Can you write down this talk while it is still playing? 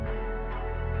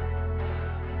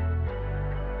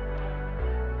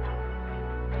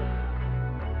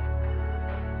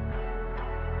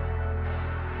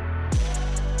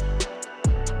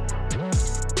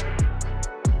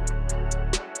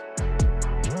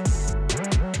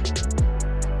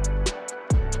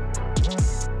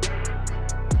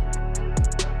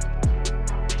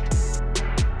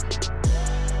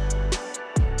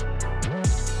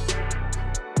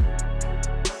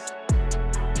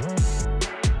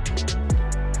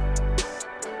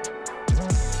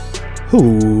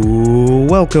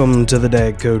Welcome to the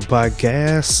Dag Code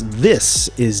Podcast. This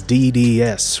is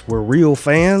DDS, where real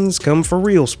fans come for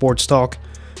real sports talk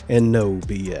and no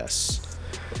BS.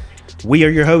 We are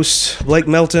your hosts, Blake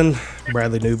Melton,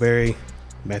 Bradley Newberry,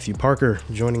 Matthew Parker,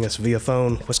 joining us via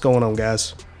phone. What's going on,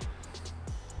 guys?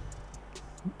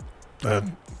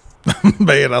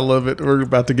 Man, I love it. We're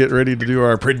about to get ready to do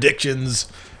our predictions.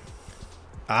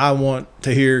 I want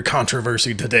to hear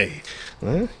controversy today.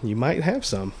 Well, you might have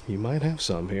some. You might have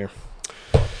some here.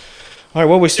 All right,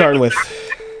 what are we starting with?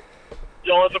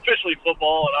 It's officially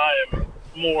football, and I am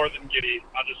more than giddy.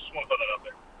 I just want to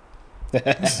throw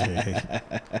that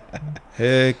out there.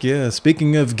 Heck yeah.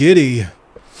 Speaking of giddy,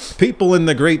 people in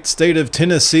the great state of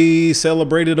Tennessee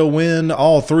celebrated a win.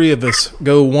 All three of us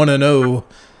go 1-0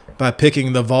 by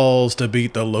picking the Vols to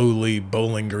beat the lowly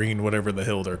Bowling Green, whatever the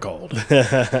hell they're called.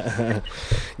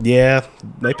 Yeah,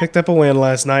 they picked up a win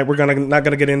last night. We're not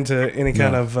gonna get into any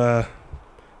kind of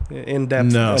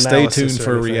in-depth analysis. Stay tuned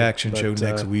for a anything, reaction show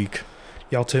next week.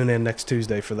 Y'all tune in next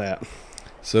Tuesday for that.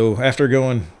 So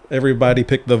after everybody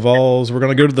picked the Vols, we're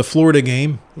going to go to the Florida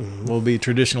game. Mm-hmm. Will be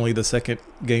traditionally the second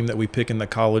game that we pick in the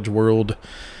college world.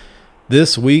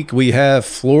 This week we have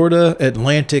Florida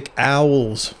Atlantic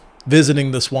Owls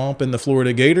visiting the Swamp and the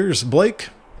Florida Gators. Blake,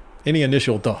 any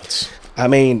initial thoughts? I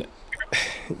mean,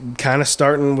 kind of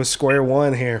starting with square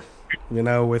one here,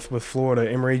 with Florida.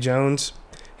 Emory Jones,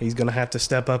 he's going to have to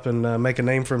step up and make a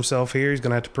name for himself here. He's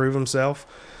going to have to prove himself.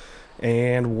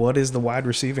 And what is the wide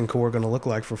receiving core going to look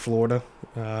like for Florida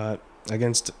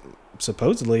against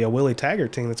supposedly a Willie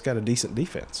Taggart team that's got a decent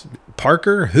defense?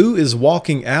 Parker, who is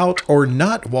walking out or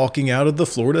not walking out of the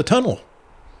Florida tunnel?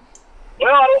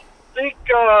 Well, I don't think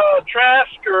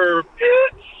Trask or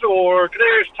Pitts or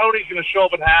Kadarius Toney's going to show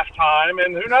up at halftime,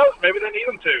 and who knows, maybe they need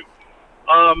them to.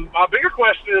 My bigger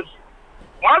question is,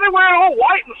 why are they wearing all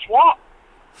white in the Swamp?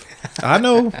 I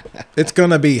know. It's going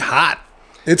to be hot.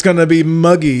 It's going to be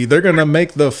muggy. They're going to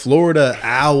make the Florida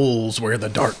Owls wear the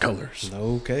dark colors.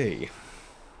 Okay.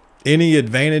 Any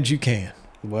advantage you can.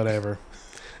 Whatever.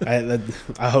 I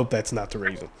hope that's not the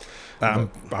reason.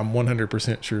 I'm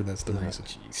 100% sure that's the reason.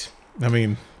 Jeez. I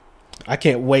mean, I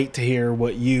can't wait to hear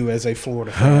what you as a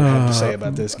Florida fan have to say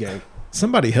about this game.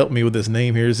 Somebody help me with this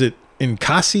name here. Is it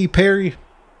Nkasi Perry?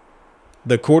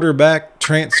 The quarterback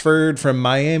transferred from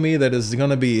Miami that is going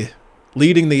to be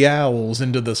leading the Owls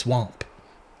into the Swamp.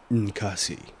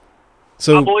 Nkasi.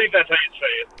 So I believe that's how you say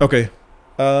it. Okay.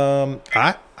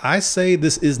 I say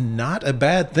this is not a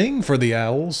bad thing for the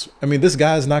Owls. I mean, this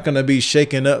guy's not going to be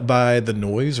shaken up by the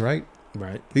noise, right?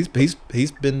 Right. He's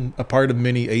been a part of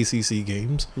many ACC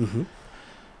games. Mm-hmm.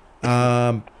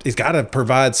 He's got to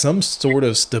provide some sort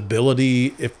of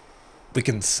stability, if we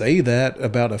can say that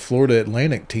about a Florida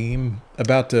Atlantic team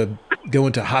about to go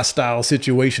into hostile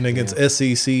situation against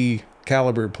SEC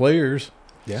caliber players.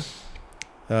 Yeah.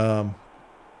 But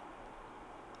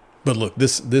look,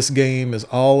 this game is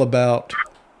all about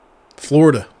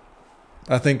Florida.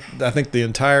 I think the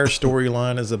entire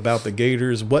storyline is about the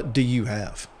Gators. What do you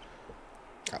have?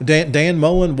 Dan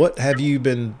Mullen, what have you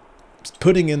been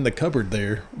putting in the cupboard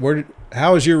there?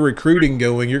 How is your recruiting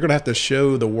going? You're going to have to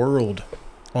show the world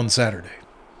on Saturday.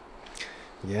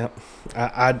 Yeah.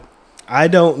 I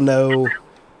don't know.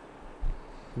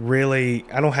 Really,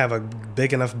 I don't have a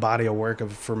big enough body of work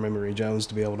from Emory Jones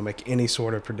to be able to make any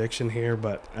sort of prediction here,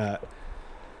 but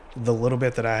the little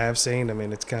bit that I have seen, I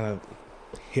mean, it's kind of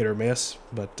hit or miss,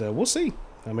 but we'll see.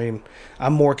 I mean,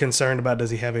 I'm more concerned about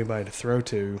does he have anybody to throw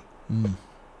to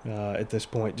at this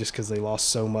point, just because they lost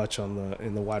so much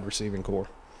in the wide receiving core.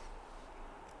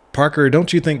 Parker,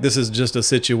 don't you think this is just a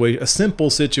simple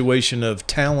situation of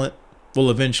talent will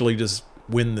eventually just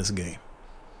win this game?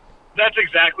 That's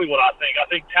exactly what I think. I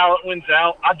think talent wins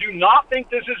out. I do not think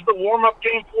this is the warm-up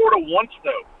game Florida wants,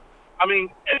 though. I mean,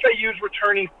 FAU's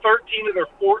returning 13 of their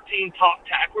 14 top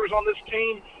tacklers on this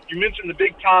team. You mentioned the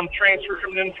big-time transfer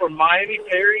coming in from Miami,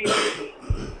 Perry.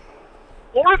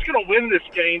 Florida's going to win this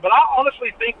game, but I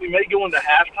honestly think we may go into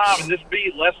halftime and this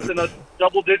be less than a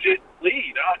double-digit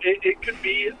lead. It could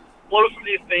be closer than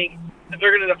you think. They're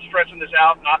going to end up stretching this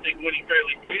out and I think winning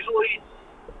fairly easily.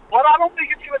 But I don't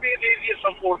think it's going to be as easy as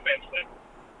some Florida fans think.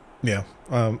 Yeah.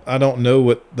 I don't know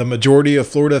what the majority of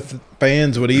Florida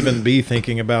fans would even be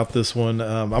thinking about this one.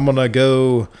 I'm going to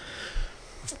go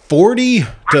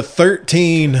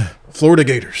 40-13 Florida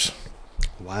Gators.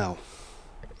 Wow.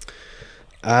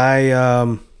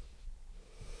 Did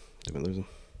we lose him?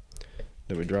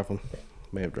 Did we drop him?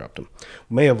 May have dropped him.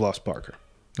 May have lost Parker.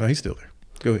 No, he's still there.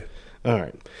 Go ahead. All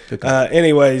right.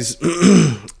 Anyways,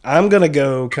 I'm going to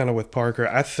go kind of with Parker.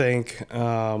 I think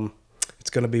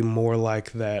it's going to be more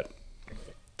like that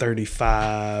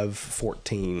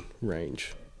 35-14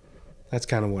 range. That's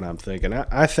kind of what I'm thinking.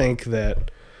 I think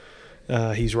that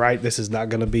he's right. This is not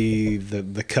going to be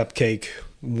the cupcake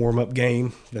warm-up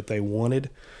game that they wanted.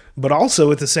 But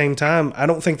also, at the same time, I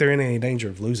don't think they're in any danger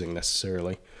of losing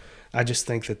necessarily. I just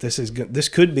think that this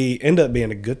could end up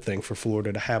being a good thing for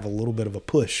Florida to have a little bit of a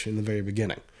push in the very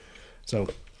beginning. So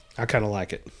I kind of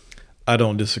like it. I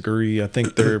don't disagree. I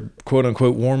think their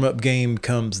quote-unquote warm-up game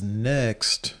comes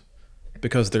next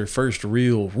because their first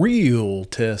real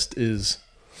test is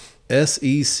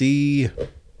SEC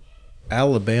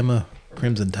Alabama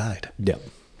Crimson Tide. Yeah.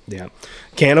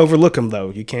 Can't overlook them, though.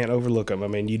 You can't overlook them. I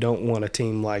mean, you don't want a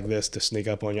team like this to sneak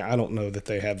up on you. I don't know that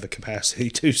they have the capacity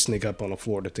to sneak up on a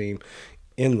Florida team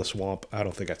in the swamp. I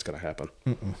don't think that's going to happen.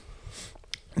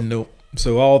 Nope.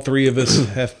 So all three of us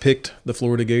have picked the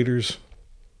Florida Gators.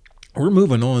 We're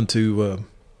moving on to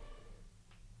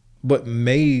what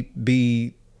may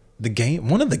be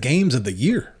one of the games of the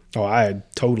year. Oh, I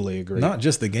totally agree. Not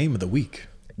just the game of the week.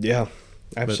 Yeah,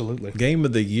 absolutely. Game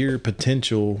of the year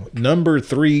potential. Number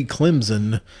 3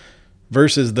 Clemson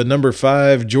versus the number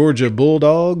 5 Georgia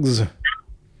Bulldogs.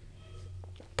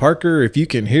 Parker, if you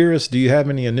can hear us, do you have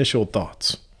any initial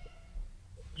thoughts?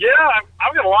 Yeah,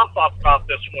 I've got a lot of thoughts about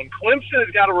this one. Clemson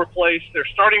has got to replace their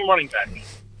starting running back,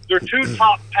 their 2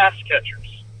 top pass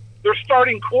catchers, their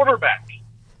starting quarterback.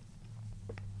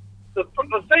 The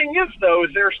thing is, though,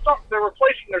 is they're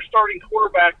replacing their starting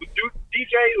quarterback with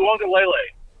DJ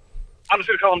Uiagalelei. I'm just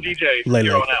going to call him DJ from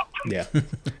here on out. Yeah,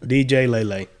 DJ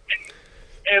Lele.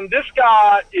 And this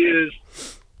guy is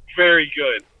very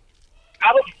good.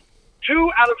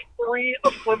 2 out of 3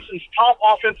 of Clemson's top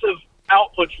offensive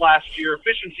outputs last year,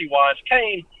 efficiency-wise,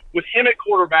 came with him at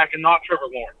quarterback and not Trevor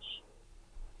Lawrence.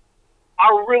 I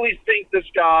really think this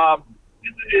guy,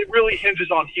 it really hinges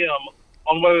on him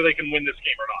on whether they can win this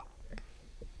game or not.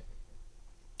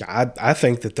 I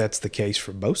think that's the case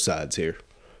for both sides here.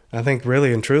 I think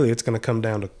really and truly it's going to come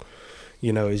down to,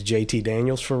 is JT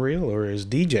Daniels for real or is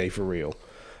DJ for real?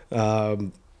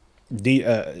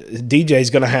 DJ's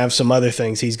going to have some other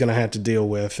things he's going to have to deal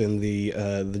with in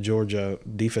the Georgia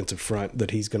defensive front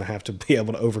that he's going to have to be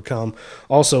able to overcome.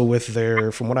 Also with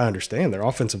from what I understand, their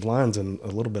offensive line's in a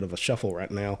little bit of a shuffle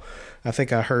right now. I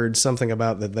think I heard something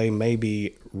about that they may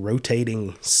be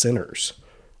rotating centers,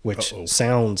 which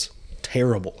sounds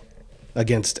terrible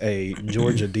against a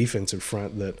Georgia defensive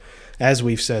front that, as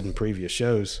we've said in previous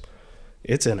shows,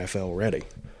 it's NFL ready.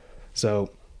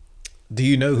 So, do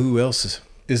you know who else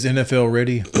is NFL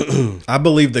ready? I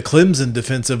believe the Clemson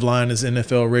defensive line is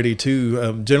NFL ready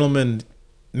too. Gentlemen,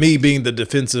 me being the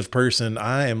defensive person,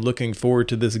 I am looking forward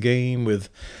to this game.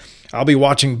 I'll be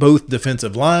watching both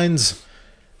defensive lines.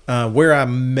 Where I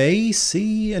may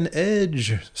see an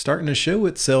edge starting to show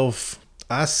itself,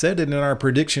 I said it in our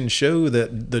prediction show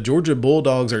that the Georgia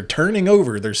Bulldogs are turning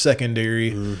over their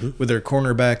secondary with their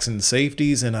cornerbacks and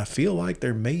safeties, and I feel like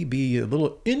there may be a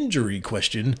little injury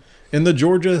question in the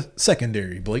Georgia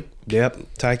secondary, Blake.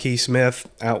 Yep, Tyke Smith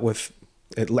out with,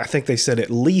 I think they said at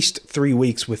least 3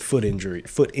 weeks with foot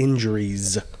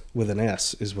injuries with an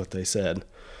S is what they said.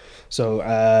 So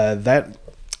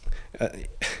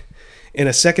in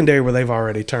a secondary where they've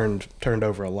already turned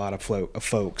over a lot of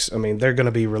folks, I mean, they're going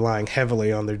to be relying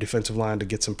heavily on their defensive line to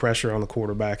get some pressure on the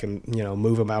quarterback and,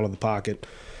 move him out of the pocket,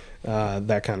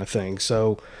 that kind of thing.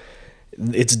 So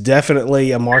it's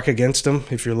definitely a mark against them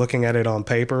if you're looking at it on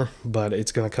paper, but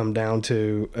it's going to come down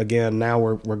to, again, now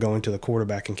we're going to the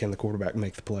quarterback, and can the quarterback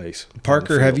make the plays?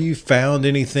 Parker, have you found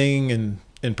anything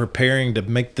in preparing to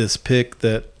make this pick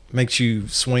that makes you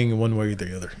swing one way or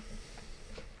the other?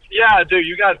 Yeah, I do.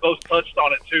 You guys both touched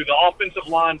on it, too. The offensive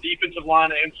line, defensive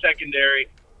line, and secondary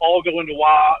all go into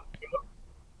why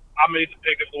I made the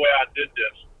pick of the way I did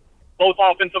this. Both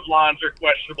offensive lines are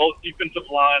questionable. Both defensive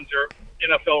lines are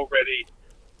NFL ready.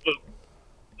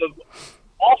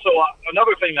 Also,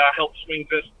 another thing that helped swing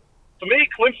this, to me,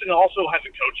 Clemson also has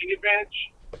a coaching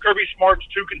advantage. Kirby Smart's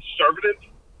too conservative.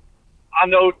 I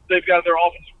know they've got their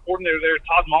offensive coordinator there,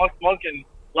 Todd Monken.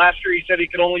 Last year, he said he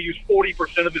could only use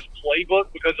 40% of his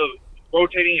playbook because of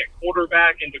rotating at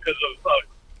quarterback and because of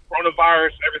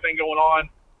coronavirus, everything going on.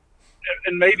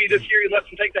 And maybe this year he lets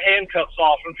him take the handcuffs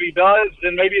off. And if he does,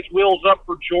 then maybe it's wheels up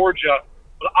for Georgia.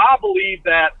 But I believe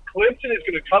that Clemson is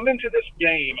going to come into this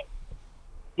game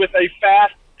with a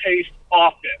fast-paced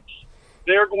offense.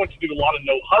 They're going to do a lot of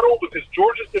no-huddle because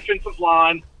Georgia's defensive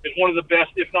line is one of the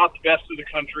best, if not the best, in the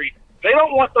country. They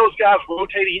don't want those guys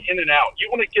rotating in and out. You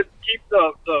want to keep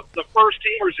the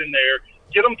first-teamers in there,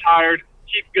 get them tired,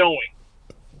 keep going.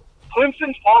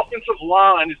 Clemson's offensive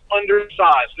line is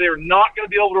undersized. They're not going to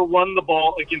be able to run the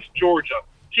ball against Georgia.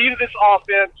 Key to this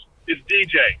offense is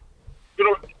DJ.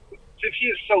 Since he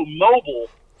is so mobile,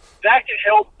 that can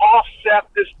help offset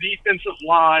this defensive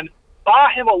line,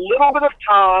 buy him a little bit of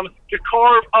time to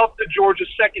carve up the Georgia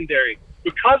secondary.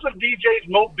 Because of DJ's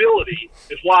mobility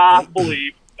is why I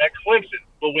believe that Clemson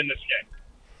will win this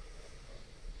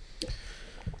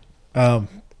game.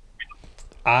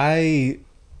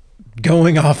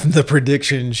 Going off the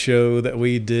prediction show that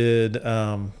we did,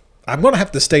 I'm going to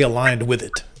have to stay aligned with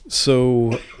it.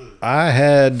 So I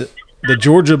had the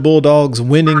Georgia Bulldogs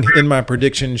winning in my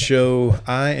prediction show.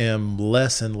 I am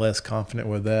less and less confident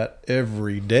with that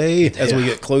every day as we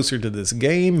get closer to this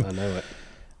game. I know it.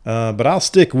 But I'll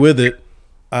stick with it.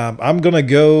 I'm going to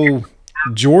go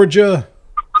Georgia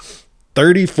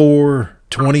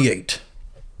 34-28.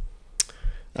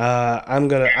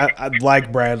 I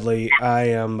like Bradley. I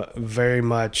am very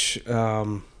much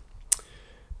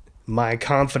my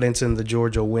confidence in the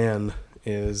Georgia win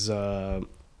is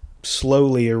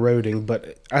slowly eroding,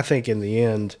 but I think in the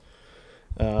end,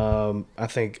 I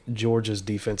think Georgia's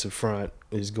defensive front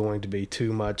is going to be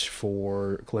too much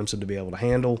for Clemson to be able to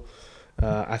handle.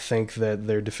 I think that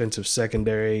their defensive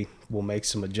secondary will make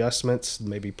some adjustments,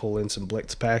 maybe pull in some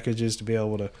blitz packages to be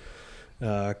able to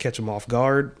catch them off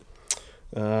guard.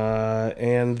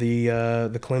 And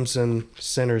the Clemson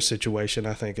center situation,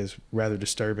 I think, is rather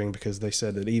disturbing because they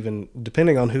said that even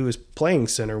depending on who is playing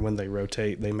center when they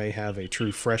rotate, they may have a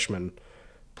true freshman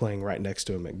playing right next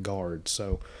to him at guard.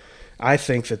 So I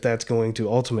think that that's going to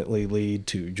ultimately lead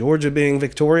to Georgia being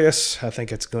victorious. I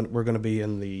think we're going to be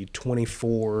in the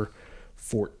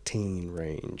 24-14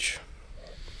 range.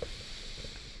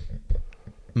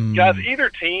 Guys, either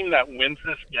team that wins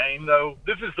this game, though,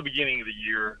 this is the beginning of the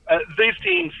year. These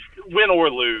teams, win or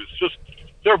lose,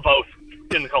 they're both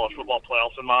in the college football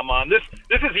playoffs in my mind. This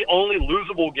is the only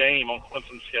losable game on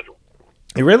Clemson's schedule.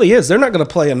 It really is. They're not going to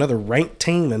play another ranked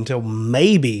team until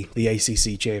maybe the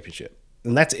ACC championship,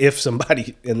 and that's if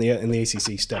somebody in the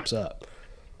ACC steps up.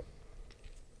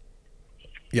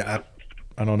 Yeah,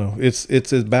 I don't know.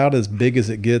 It's about as big as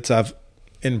it gets.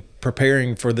 In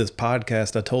preparing for this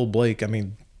podcast, I told Blake, I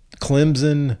mean,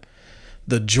 Clemson,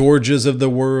 the Georgias of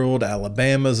the world,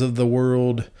 Alabamas of the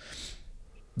world,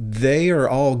 they are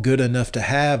all good enough to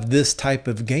have this type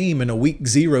of game in a week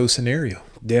 0 scenario.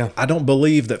 Yeah. I don't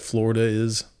believe that Florida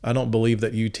is. I don't believe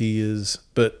that UT is.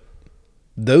 But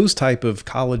those type of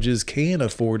colleges can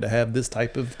afford to have this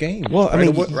type of game. Well, I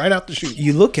mean, right out the chute.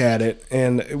 You look at it,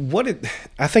 and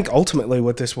I think ultimately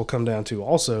what this will come down to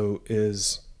also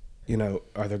is, you know,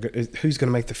 who's going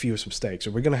to make the fewest mistakes?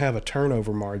 Are we going to have a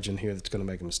turnover margin here that's going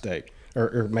to make a mistake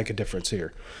or make a difference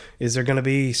here? Is there going to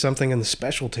be something in the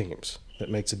special teams that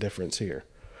makes a difference here?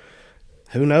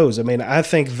 Who knows? I mean, I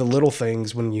think the little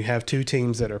things, when you have two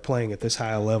teams that are playing at this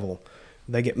high level,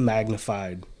 they get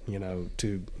magnified, to,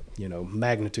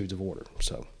 magnitudes of order.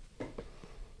 So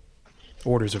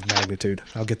orders of magnitude.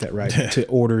 I'll get that right. To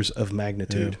orders of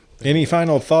magnitude. Yeah. Any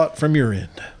final thought from your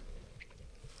end?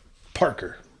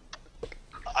 Parker.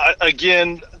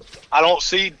 Again, I don't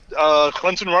see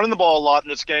Clemson running the ball a lot in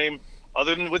this game,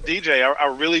 other than with DJ. I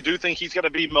really do think he's going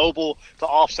to be mobile to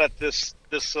offset this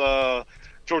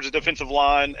Georgia defensive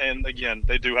line. And again,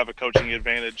 they do have a coaching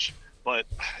advantage, but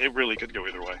it really could go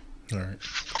either way. All right.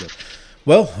 Good.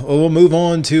 Well, we'll move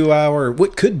on to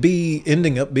what could be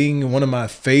ending up being one of my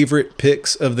favorite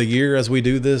picks of the year as we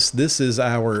do this. This is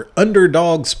our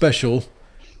underdog special.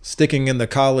 Sticking in the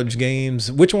college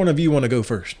games, which one of you want to go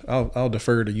first? I'll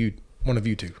defer to you, one of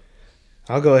you two.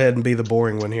 I'll go ahead and be the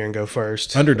boring one here and go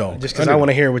first. Underdog. Just because I want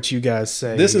to hear what you guys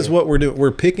say. This is what we're doing.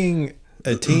 We're picking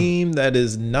a team that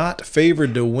is not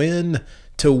favored to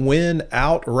win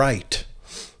outright.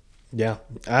 Yeah,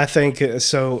 I think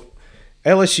so.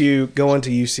 LSU going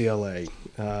to UCLA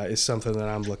is something that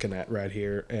I'm looking at right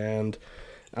here, and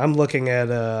I'm looking at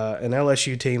an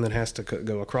LSU team that has to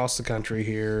go across the country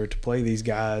here to play these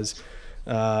guys.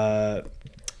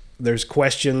 There's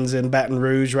questions in Baton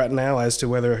Rouge right now as to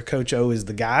whether Coach O is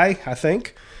the guy, I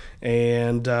think.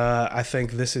 And I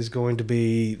think this is going to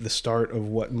be the start of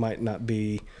what might not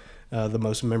be the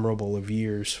most memorable of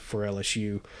years for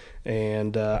LSU.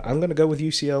 And I'm going to go with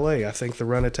UCLA. I think the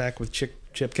run attack with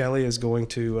Chip Kelly is going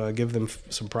to give them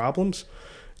some problems.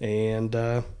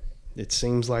 And it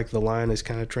seems like the line is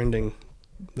kind of trending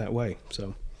that way.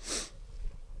 So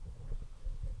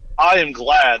I am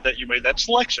glad that you made that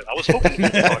selection. I was hoping you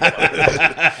would talk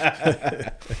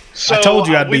about this. So, I told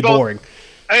you I'd be boring.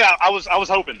 Hey, I was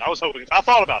hoping. I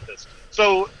thought about this.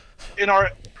 So in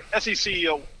our SEC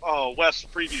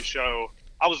West preview show,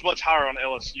 I was much higher on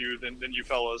LSU than you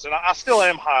fellas, and I still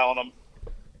am high on them.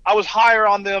 I was higher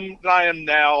on them than I am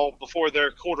now before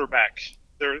their quarterback,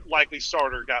 their likely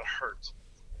starter, got hurt.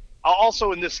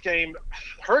 Also in this game,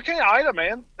 Hurricane Ida,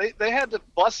 man, they had to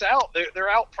bust out. They're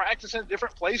out practicing at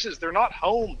different places. They're not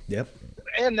home. Yep.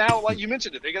 And now, like you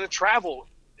mentioned it, they got to travel.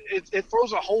 It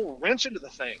throws a whole wrench into the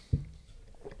thing.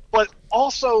 But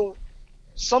also,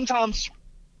 sometimes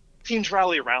teams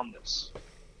rally around this.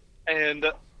 And,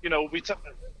 we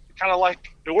kind of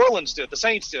like New Orleans did, the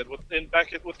Saints did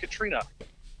with Katrina.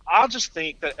 I just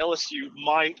think that LSU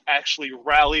might actually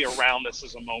rally around this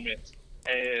as a moment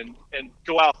and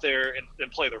go out there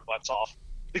and play their butts off.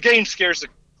 The game scares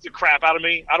the crap out of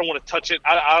me. I don't want to touch it.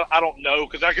 I don't know,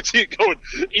 because I could see it going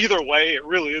either way. It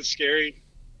really is scary.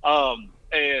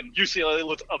 And UCLA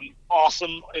looked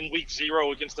awesome in week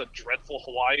 0 against a dreadful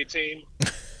Hawaii team.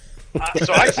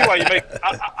 So I see why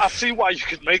I see why you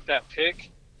could make that pick,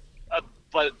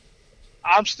 but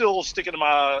I'm still sticking to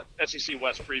my SEC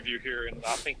West preview here, and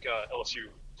I think LSU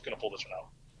is going to pull this one out.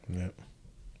 Yeah.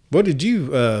 What did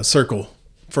you circle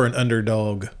for an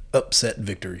underdog upset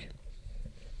victory?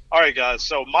 All right, guys.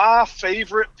 So my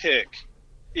favorite pick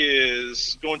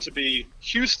is going to be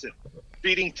Houston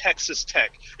beating Texas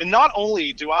Tech. And not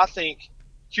only do I think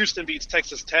Houston beats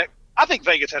Texas Tech, I think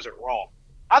Vegas has it wrong.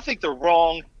 I think the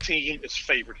wrong team is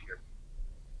favored here.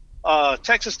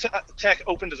 Texas Tech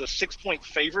opened as a 6-point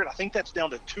favorite. I think that's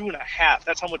down to 2.5.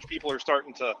 That's how much people are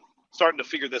starting to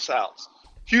figure this out.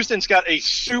 Houston's got a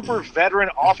super veteran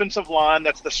offensive line.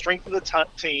 That's the strength of the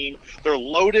team. They're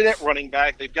loaded at running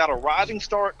back. They've got a rising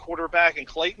star at quarterback in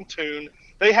Clayton Tune.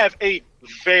 They have a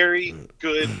very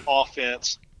good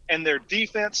offense. And their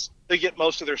defense, they get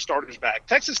most of their starters back.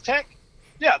 Texas Tech,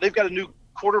 yeah, they've got a new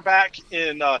quarterback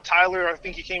in Tyler. I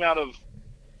think he came out of –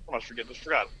 just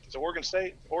forgot. Is it Oregon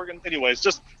State? Oregon? Anyways,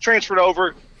 just transferred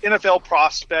over, NFL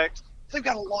prospect. They've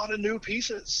got a lot of new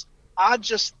pieces. I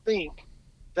just think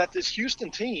that this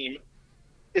Houston team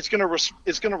is going to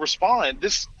respond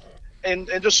and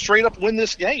just straight up win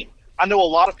this game. I know a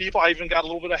lot of people – I even got a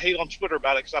little bit of hate on Twitter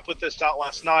about it because I put this out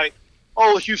last night.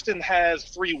 Oh, Houston has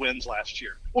 3 wins last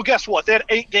year. Well, guess what? They had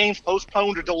 8 games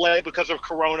postponed or delayed because of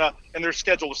Corona, and their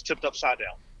schedule was tipped upside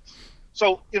down.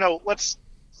 So,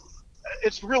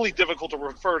 it's really difficult to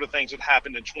refer to things that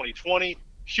happened in 2020.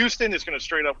 Houston is going to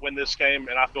straight up win this game,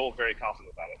 and I feel very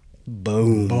confident about it.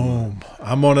 Boom.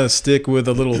 I'm going to stick with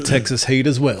a little Texas hate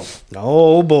as well.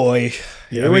 Oh, boy.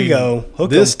 Here we go.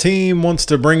 This team wants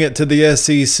to bring it to the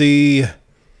SEC.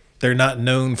 They're not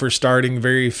known for starting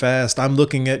very fast. I'm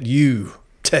looking at you,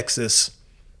 Texas.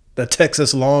 The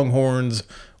Texas Longhorns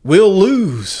will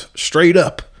lose straight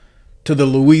up to the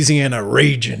Louisiana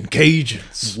Ragin'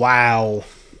 Cajuns. Wow.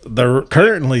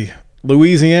 Currently,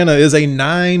 Louisiana is a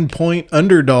 9-point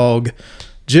underdog.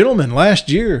 Gentlemen, last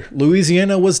year,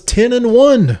 Louisiana was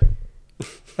 10-1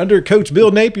 under Coach Bill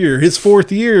Napier, his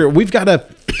 4th year. We've got a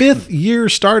 5th-year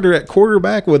starter at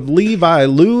quarterback with Levi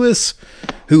Lewis,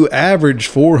 who averaged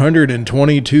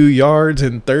 422 yards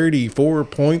and 34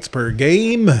 points per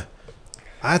game.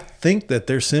 I think that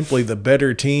they're simply the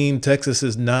better team. Texas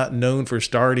is not known for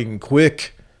starting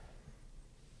quick.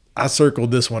 I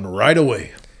circled this one right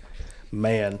away.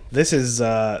 Man, this is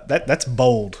that's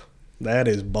bold. That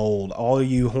is bold. All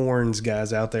you Horns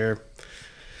guys out there,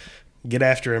 get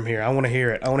after him here. I want to hear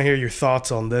it. I want to hear your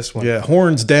thoughts on this one. Yeah,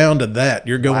 Horns down to that.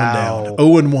 You're going down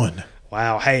 0-1.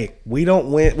 Wow. Hey, we don't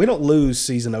lose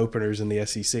season openers in the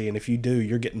SEC, and if you do,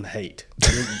 you're getting hate.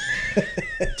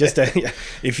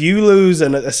 If you lose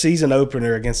a season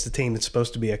opener against a team that's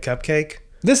supposed to be a cupcake,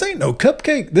 this ain't no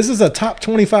cupcake. This is a top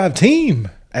 25 team.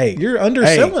 Hey, you're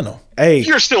underselling them. Hey,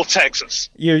 you're still Texas.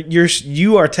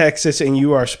 You are Texas, and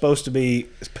you are supposed to be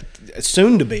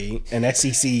soon to be an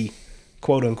SEC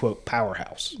quote unquote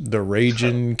powerhouse. The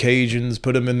Ragin' Cajuns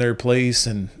put them in their place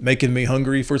and making me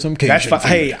hungry for some Cajun food.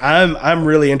 Hey, I'm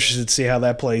really interested to see how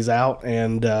that plays out,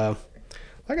 and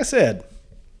like I said,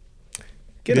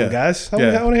 get him, guys.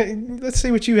 Let's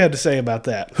see what you had to say about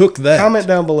that. Hook that. Comment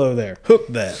down below there. Hook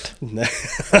that.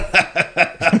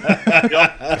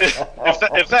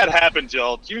 If that happens,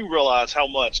 y'all, do you realize how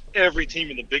much every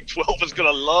team in the Big 12 is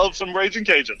going to love some Ragin'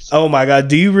 Cajuns? Oh, my God.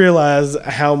 Do you realize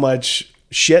how much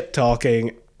shit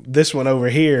talking this one over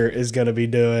here is going to be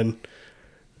doing?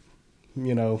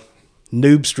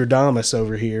 Noobstradamus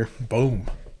over here. Boom.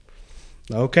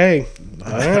 Okay.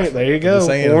 All right. There you go.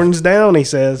 Saying, horns down, he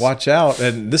says. Watch out.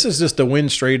 And this is just a win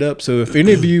straight up. So if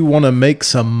any of you want to make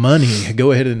some money,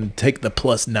 go ahead and take the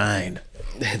 +9.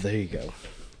 There you go.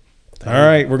 All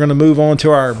right, we're going to move on to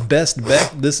our best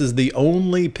bet. This is the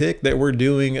only pick that we're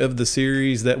doing of the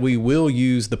series that we will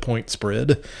use the point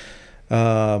spread.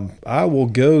 I will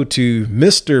go to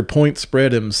Mr. Point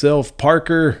Spread himself,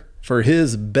 Parker, for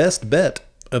his best bet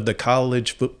of the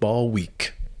college football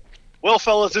week. Well,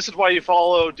 fellas, this is why you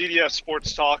follow DDS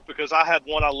Sports Talk, because I had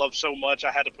one I love so much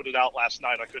I had to put it out last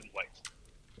night. I couldn't wait.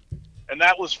 And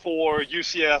that was for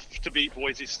UCF to beat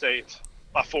Boise State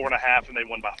by 4.5, and they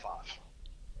won by 5.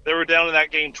 They were down in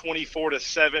that game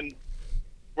 24-7.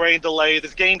 Rain delay.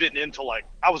 This game didn't end until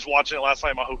I was watching it last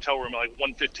night in my hotel room at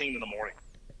 1:15 in the morning.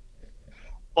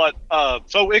 But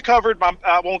so it covered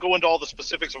I won't go into all the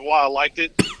specifics of why I liked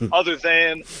it, other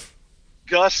than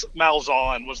Gus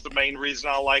Malzahn was the main reason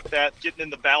I liked that. Getting in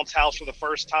the bounce house for the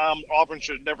first time. Auburn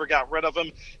should have never got rid of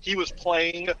him. He was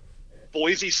playing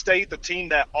Boise State, the team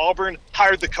that Auburn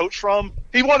hired the coach from.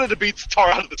 He wanted to beat the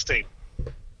tar out of this team.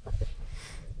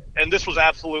 And this was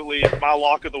absolutely my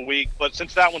lock of the week. But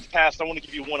since that one's passed, I want to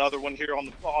give you one other one here on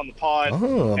the pod.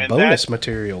 Oh, bonus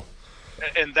material.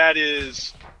 And that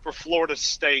is for Florida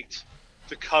State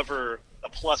to cover a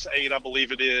 +8, I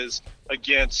believe it is,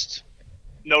 against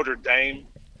Notre Dame.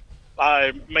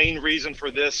 My main reason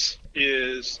for this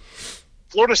is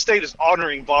Florida State is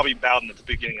honoring Bobby Bowden at the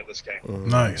beginning of this game.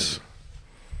 Nice.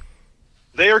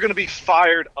 They are going to be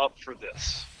fired up for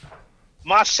this.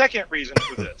 My second reason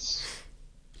for this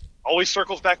always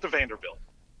circles back to Vanderbilt.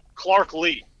 Clark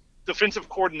Lee, defensive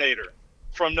coordinator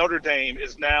from Notre Dame,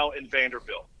 is now in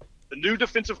Vanderbilt. The new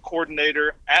defensive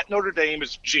coordinator at Notre Dame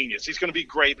is genius. He's going to be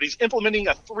great, but he's implementing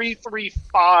a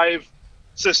 3-3-5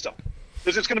 system.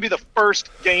 This is going to be the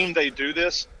first game they do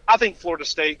this. I think Florida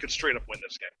State could straight up win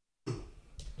this game.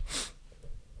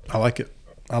 I like it.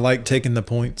 I like taking the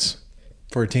points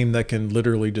for a team that can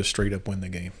literally just straight up win the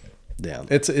game. Yeah.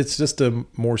 It's just a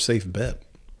more safe bet.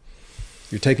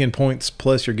 You're taking points,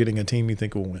 plus you're getting a team you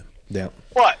think will win. Yeah.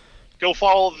 But go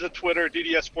follow the Twitter,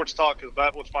 DDS Sports Talk, because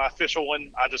that was my official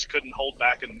one. I just couldn't hold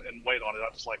back and wait on it. I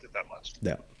just liked it that much.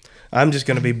 Yeah. I'm just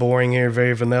going to be boring here,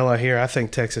 very vanilla here. I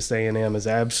think Texas A&M is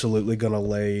absolutely going to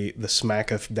lay the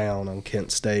smacketh down on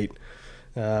Kent State.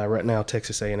 Right now,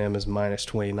 Texas A&M is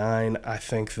 -29. I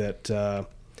think that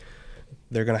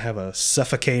they're going to have a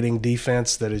suffocating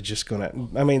defense that is just going to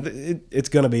 – I mean, it's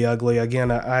going to be ugly. Again,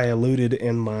 I alluded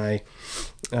in my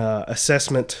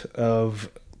assessment of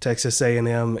Texas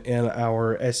A&M in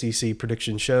our SEC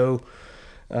prediction show.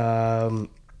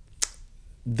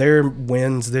 Their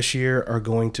wins this year are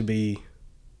going to be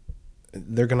 –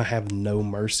 they're going to have no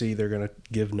mercy. They're going to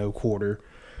give no quarter.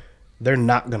 They're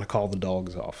not going to call the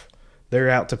dogs off.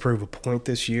 They're out to prove a point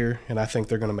this year, and I think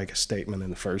they're going to make a statement in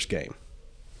the first game.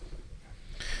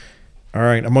 All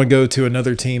right, I'm going to go to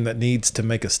another team that needs to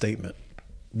make a statement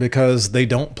because they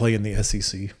don't play in the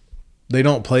SEC. They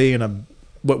don't play in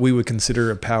what we would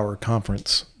consider a power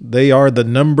conference. They are the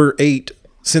number 8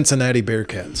 Cincinnati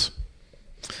Bearcats.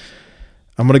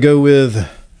 I'm going to go with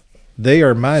they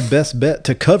are my best bet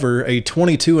to cover a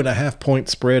 22.5-point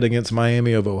spread against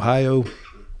Miami of Ohio.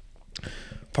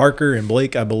 Parker and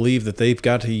Blake, I believe that they've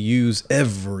got to use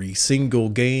every single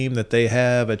game that they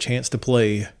have a chance to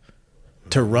play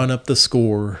to run up the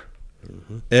score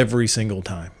every single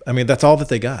time. I mean, that's all that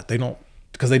they got.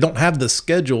 Because they don't have the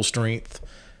schedule strength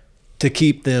to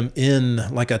keep them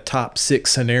in like a top 6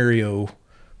 scenario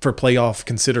for playoff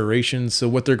considerations. So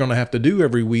what they're going to have to do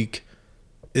every week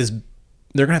is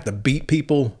they're going to have to beat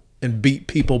people and beat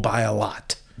people by a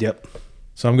lot. Yep.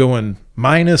 So I'm going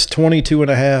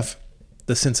 -22.5,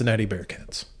 the Cincinnati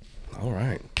Bearcats. All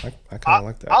right. I kind of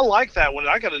like that. I like that one.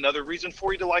 I got another reason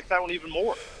for you to like that one even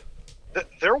more.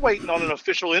 They're waiting on an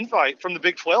official invite from the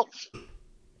Big 12.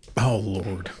 Oh,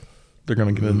 Lord. They're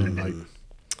going to get an invite.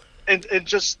 And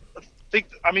just think,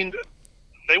 I mean,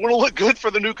 they want to look good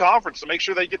for the new conference to make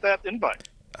sure they get that invite.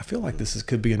 I feel like this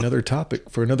could be another topic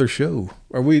for another show.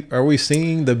 Are we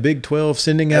seeing the Big 12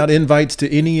 sending out invites to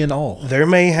any and all? There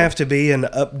may have to be an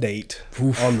update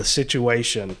on the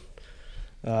situation.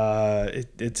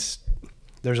 There's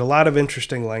a lot of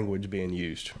interesting language being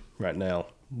used right now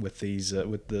with these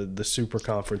with the super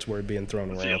conference word being thrown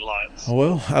around. The alliance.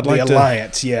 Well, The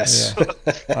alliance, yes.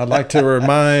 Yeah. I'd like to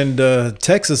remind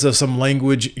Texas of some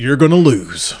language you're going to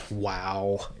lose.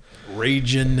 Wow.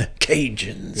 Raging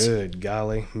Cajuns. Good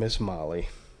golly, Miss Molly.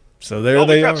 So there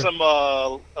they are. We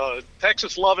got some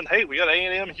Texas love and hate. We got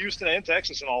A&M, Houston, and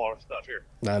Texas and all our stuff here.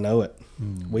 I know it.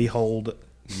 We hold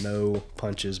no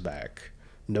punches back.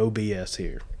 No BS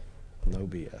here. No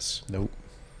BS. Nope.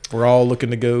 We're all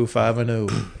looking to go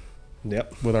 5-0.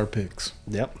 Yep. With our picks.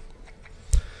 Yep.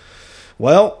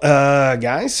 Well,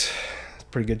 guys,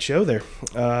 pretty good show there.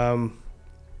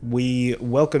 We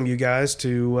welcome you guys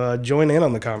to join in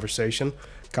on the conversation.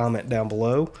 Comment down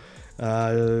below.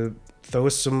 throw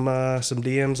us some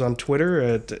DMs on Twitter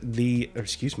at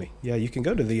you can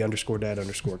go to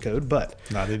the_dad_code, but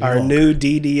Not any our longer. new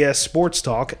DDS Sports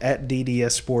Talk at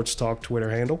DDS Sports Talk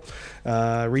Twitter handle.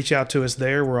 Reach out to us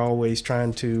there. We're always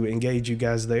trying to engage you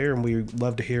guys there, and we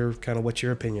love to hear kind of what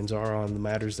your opinions are on the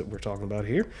matters that we're talking about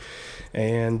here.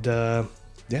 And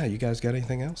you guys got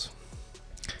anything else?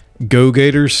 Go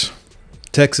Gators,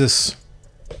 Texas,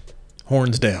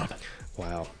 horns down.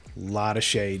 Wow, a lot of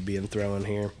shade being thrown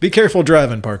here. Be careful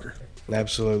driving, Parker.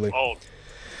 Absolutely. Oh,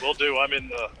 will do. I'm in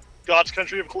God's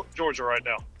country of Georgia right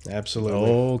now. Absolutely.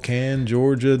 Oh, can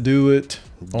Georgia do it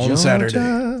on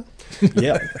Saturday?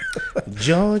 Yep.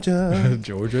 Georgia.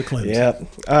 Georgia, Clemson. Yep.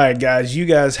 All right, guys. You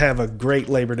guys have a great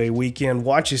Labor Day weekend.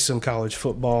 Watch you some college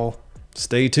football.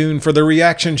 Stay tuned for the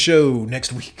reaction show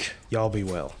next week. Y'all be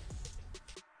well.